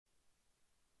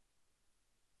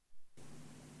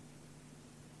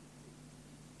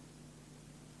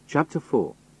Chapter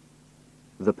 4.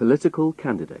 The Political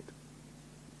Candidate.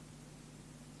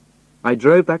 I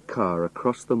drove that car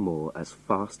across the moor as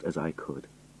fast as I could,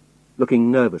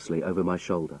 looking nervously over my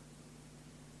shoulder.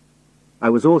 I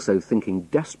was also thinking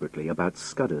desperately about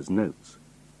Scudder's notes.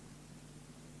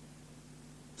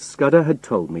 Scudder had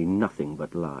told me nothing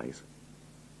but lies.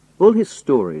 All his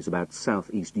stories about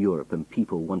Southeast Europe and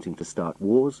people wanting to start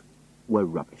wars were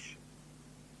rubbish.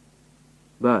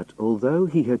 But although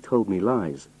he had told me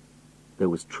lies, there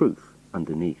was truth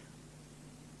underneath.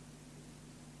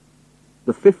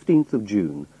 The 15th of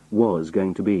June was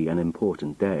going to be an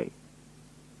important day,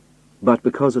 but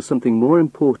because of something more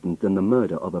important than the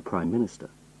murder of a Prime Minister.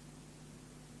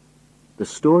 The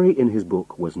story in his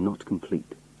book was not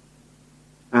complete,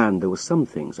 and there were some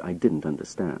things I didn't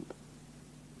understand.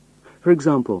 For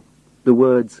example, the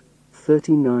words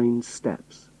 39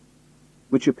 steps,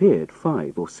 which appeared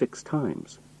 5 or 6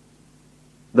 times.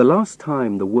 The last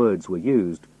time the words were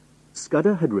used,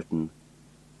 Scudder had written,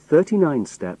 39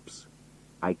 steps,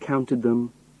 I counted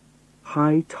them,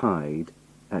 high tide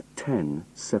at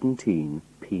 10:17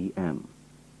 p.m.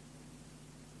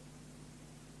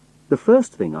 The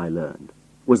first thing I learned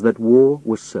was that war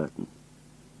was certain.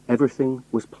 Everything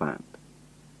was planned.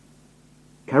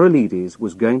 Karolides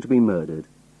was going to be murdered,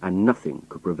 and nothing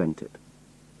could prevent it.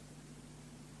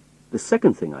 The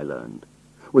second thing I learned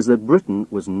was that Britain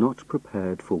was not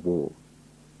prepared for war.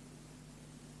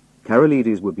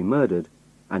 Karolides would be murdered,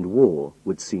 and war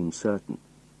would seem certain.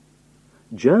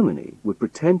 Germany would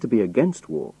pretend to be against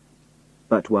war,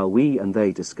 but while we and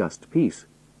they discussed peace,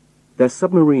 their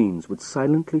submarines would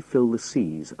silently fill the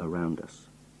seas around us.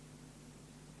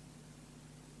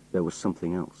 There was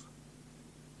something else.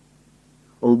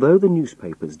 Although the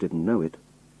newspapers didn't know it,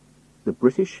 the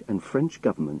British and French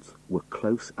governments were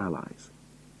close allies,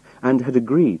 and had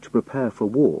agreed to prepare for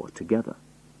war together.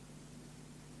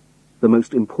 The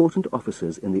most important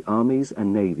officers in the armies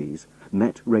and navies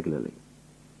met regularly,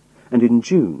 and in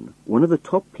June one of the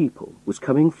top people was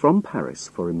coming from Paris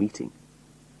for a meeting.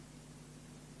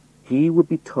 He would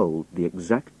be told the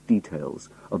exact details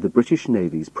of the British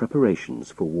Navy's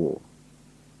preparations for war.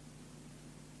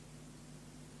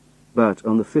 But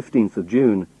on the 15th of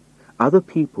June, other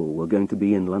people were going to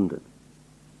be in London.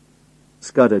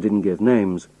 Scudder didn't give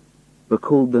names, but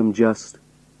called them just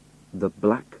the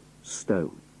Black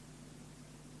Stone.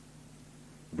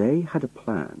 They had a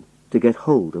plan to get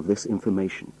hold of this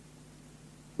information,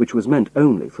 which was meant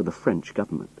only for the French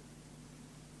government.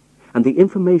 And the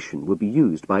information would be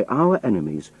used by our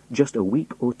enemies just a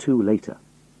week or 2 later,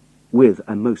 with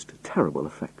a most terrible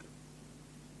effect.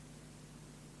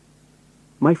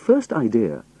 My first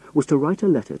idea was to write a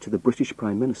letter to the British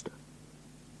Prime Minister,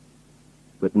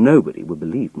 but nobody would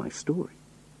believe my story.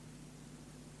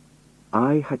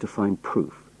 I had to find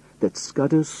proof that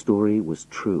Scudder's story was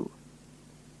true,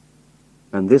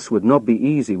 and this would not be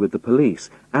easy with the police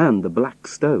and the Black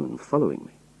Stone following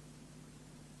me.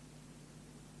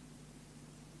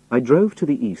 I drove to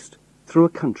the east through a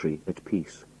country at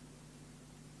peace,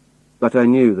 but I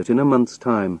knew that in a month's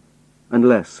time,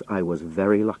 unless I was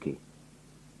very lucky,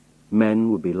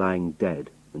 men would be lying dead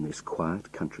in this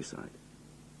quiet countryside.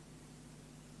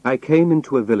 I came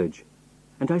into a village,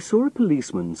 and I saw a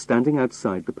policeman standing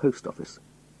outside the post office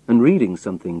and reading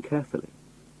something carefully.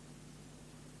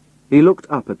 He looked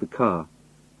up at the car,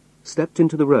 stepped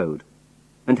into the road,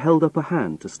 and held up a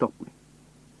hand to stop me.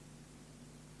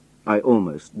 I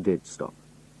almost did stop.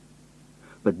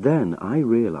 But then I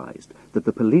realized that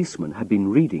the policeman had been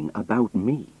reading about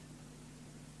me.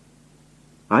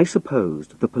 I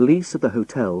supposed the police at the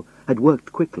hotel had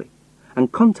worked quickly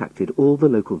and contacted all the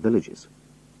local villages.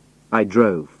 I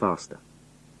drove faster.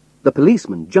 The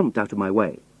policeman jumped out of my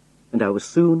way, and I was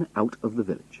soon out of the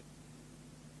village.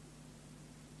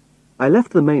 I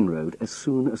left the main road as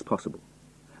soon as possible,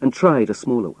 and tried a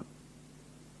smaller one.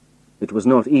 It was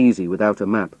not easy without a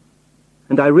map,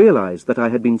 and I realized that I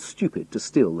had been stupid to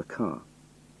steal the car.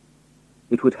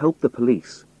 It would help the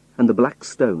police and the Black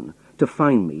Stone to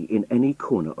find me in any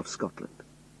corner of Scotland.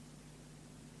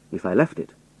 If I left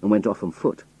it and went off on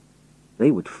foot, they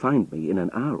would find me in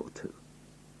an hour or 2.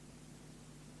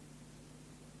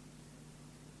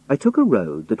 I took a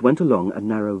road that went along a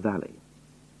narrow valley,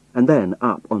 and then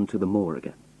up onto the moor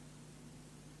again.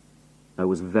 I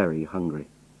was very hungry.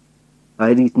 I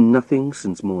had eaten nothing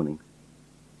since morning.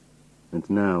 And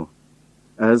now,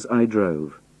 as I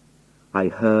drove, I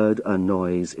heard a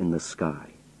noise in the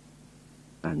sky,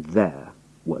 and there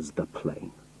was the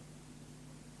plane.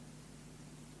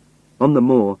 On the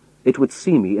moor, it would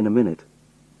see me in a minute.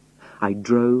 I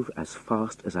drove as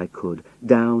fast as I could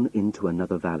down into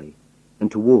another valley and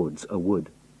towards a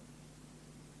wood.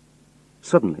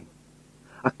 Suddenly,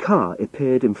 a car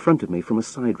appeared in front of me from a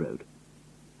side road.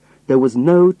 There was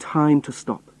no time to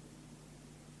stop.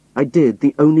 I did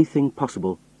the only thing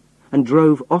possible and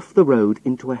drove off the road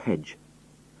into a hedge,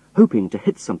 hoping to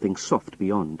hit something soft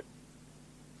beyond.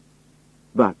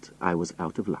 But I was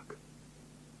out of luck.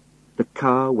 The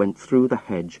car went through the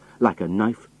hedge like a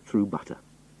knife through butter,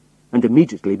 and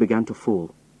immediately began to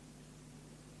fall.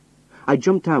 I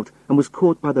jumped out and was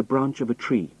caught by the branch of a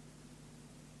tree.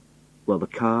 Well, the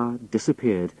car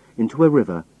disappeared into a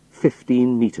river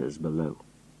 15 meters below.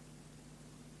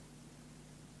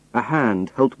 A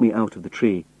hand helped me out of the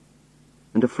tree,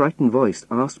 and a frightened voice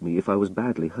asked me if I was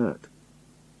badly hurt.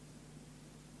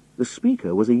 The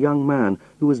speaker was a young man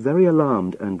who was very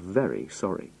alarmed and very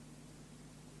sorry.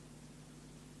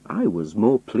 I was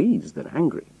more pleased than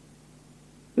angry.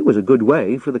 It was a good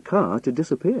way for the car to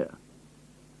disappear.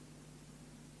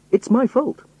 "It's my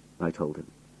fault," I told him.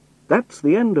 "That's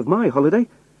the end of my holiday,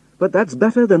 but that's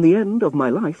better than the end of my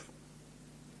life."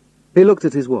 He looked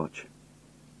at his watch.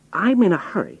 "I'm in a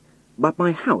hurry, but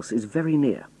my house is very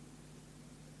near.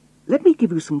 Let me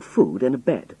give you some food and a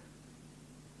bed.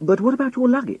 But what about your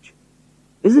luggage?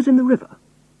 Is it in the river?"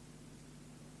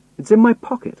 "It's in my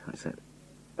pocket," I said.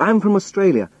 "I'm from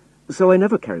Australia, so I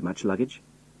never carry much luggage."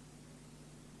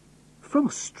 "From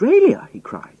Australia?" he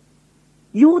cried.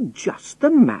 "You're just the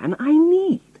man I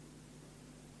need."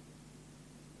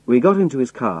 We got into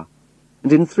his car,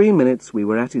 and in 3 minutes we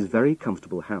were at his very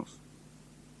comfortable house.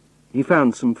 He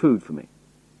found some food for me.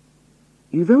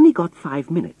 "You've only got 5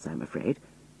 minutes, I'm afraid,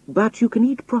 but you can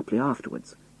eat properly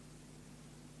afterwards.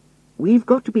 We've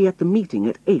got to be at the meeting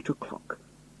at 8 o'clock.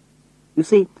 You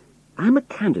see, I'm a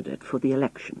candidate for the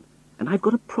election, and I've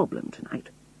got a problem tonight.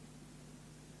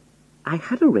 I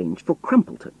had arranged for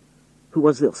Crumpleton, who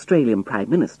was the Australian Prime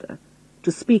Minister,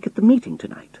 to speak at the meeting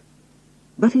tonight,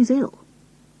 but he's ill.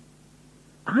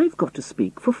 I've got to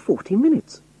speak for 40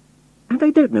 minutes, and I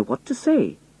don't know what to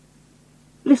say.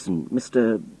 Listen,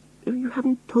 Mr. You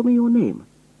haven't told me your name.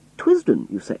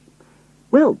 Twisden, you say.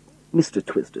 Well, Mr.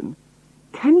 Twisden,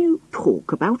 can you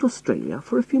talk about Australia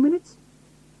for a few minutes?"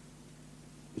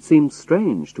 It seemed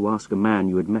strange to ask a man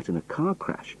you had met in a car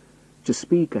crash to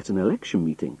speak at an election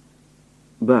meeting,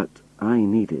 but I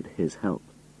needed his help.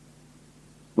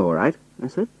 "All right," I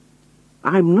said.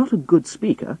 "I'm not a good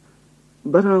speaker,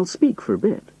 but I'll speak for a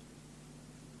bit."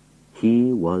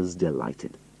 He was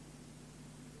delighted.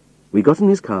 We got in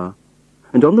his car,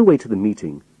 and on the way to the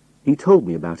meeting, he told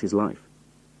me about his life.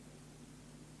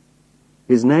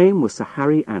 His name was Sir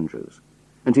Harry Andrews,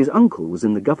 and his uncle was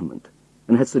in the government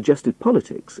and had suggested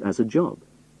politics as a job.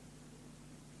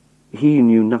 He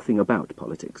knew nothing about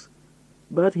politics,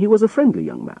 but he was a friendly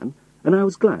young man, and I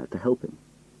was glad to help him.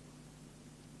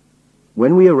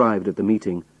 When we arrived at the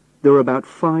meeting, there were about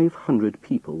 500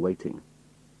 people waiting.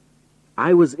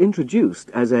 I was introduced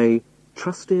as a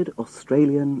trusted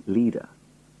Australian leader,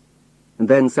 and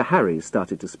then Sir Harry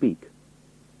started to speak.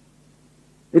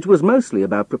 It was mostly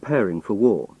about preparing for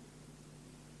war.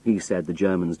 He said the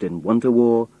Germans didn't want a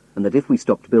war, and that if we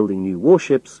stopped building new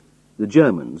warships, the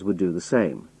Germans would do the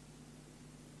same.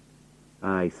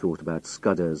 I thought about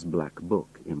Scudder's Black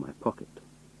Book in my pocket.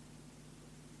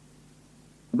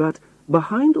 But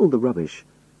behind all the rubbish,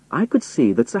 I could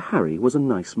see that Sir Harry was a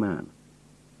nice man.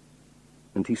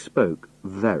 And he spoke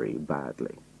very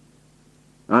badly.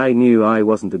 I knew I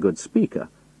wasn't a good speaker,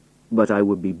 but I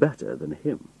would be better than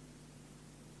him.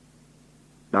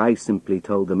 I simply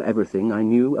told them everything I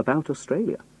knew about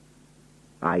Australia.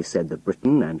 I said that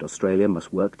Britain and Australia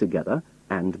must work together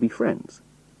and be friends.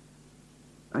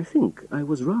 I think I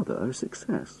was rather a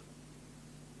success.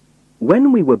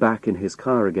 When we were back in his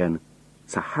car again,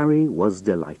 Sir Harry was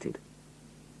delighted.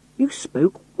 "You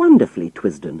spoke wonderfully,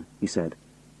 Twisden," he said.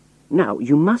 "Now,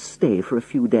 you must stay for a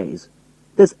few days.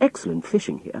 There's excellent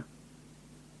fishing here."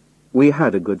 We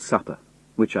had a good supper,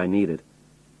 which I needed,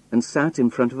 and sat in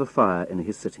front of a fire in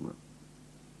his sitting room.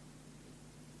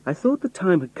 I thought the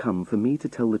time had come for me to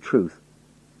tell the truth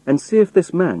and see if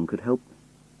this man could help me.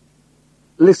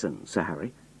 "Listen, Sir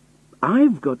Harry,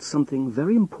 I've got something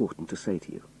very important to say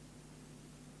to you.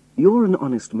 You're an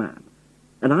honest man,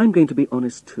 and I'm going to be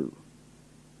honest too.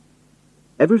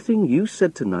 Everything you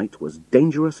said tonight was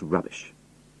dangerous rubbish."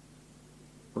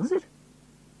 "Was it?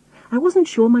 I wasn't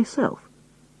sure myself.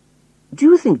 Do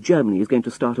you think Germany is going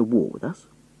to start a war with us?"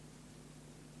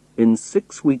 "In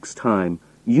 6 weeks' time,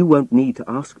 you won't need to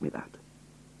ask me that.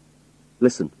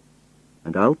 Listen,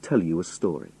 and I'll tell you a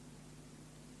story."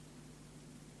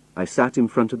 I sat in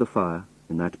front of the fire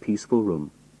in that peaceful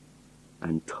room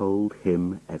and told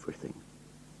him everything.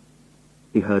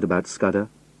 He heard about Scudder,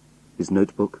 his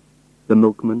notebook, the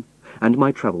milkman, and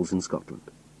my travels in Scotland.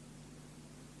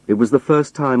 It was the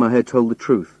first time I had told the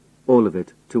truth, all of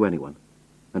it, to anyone,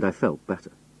 and I felt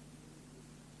better.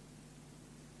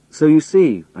 "So you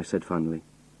see," I said finally,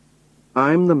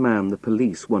 "I'm the man the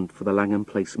police want for the Langham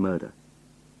Place murder.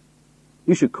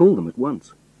 You should call them at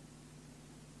once."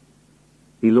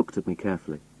 He looked at me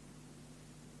carefully.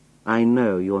 "I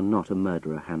know you're not a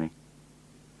murderer, Hanny,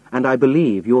 and I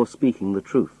believe you're speaking the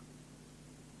truth.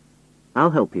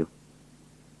 I'll help you.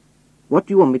 What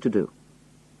do you want me to do?"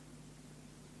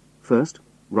 "First,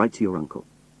 write to your uncle.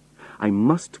 I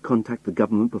must contact the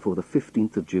government before the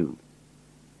 15th of June.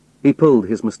 He pulled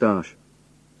his moustache.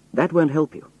 "That won't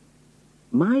help you.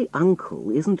 My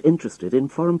uncle isn't interested in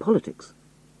foreign politics,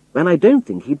 and I don't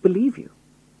think he'd believe you.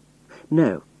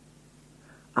 No,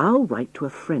 I'll write to a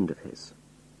friend of his,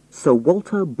 Sir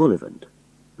Walter Bullivant,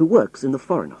 who works in the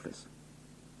Foreign Office.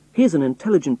 He's an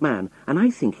intelligent man, and I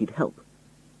think he'd help.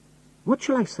 What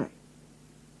shall I say?"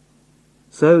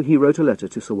 So he wrote a letter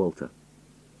to Sir Walter,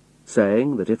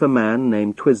 saying that if a man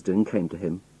named Twisden came to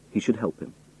him, he should help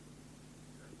him.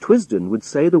 Twisden would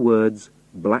say the words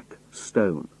 "Black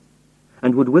Stone,"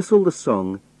 and would whistle the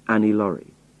song "Annie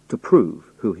Laurie" to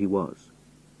prove who he was.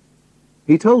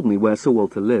 He told me where Sir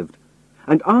Walter lived,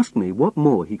 and asked me what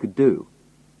more he could do.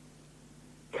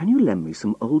 "Can you lend me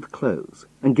some old clothes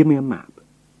and give me a map?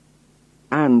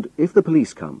 And, if the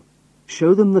police come,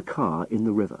 show them the car in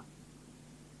the river."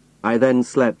 I then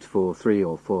slept for 3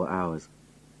 or 4 hours,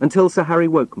 until Sir Harry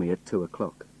woke me at 2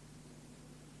 o'clock.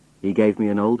 He gave me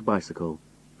an old bicycle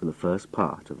for the first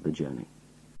part of the journey.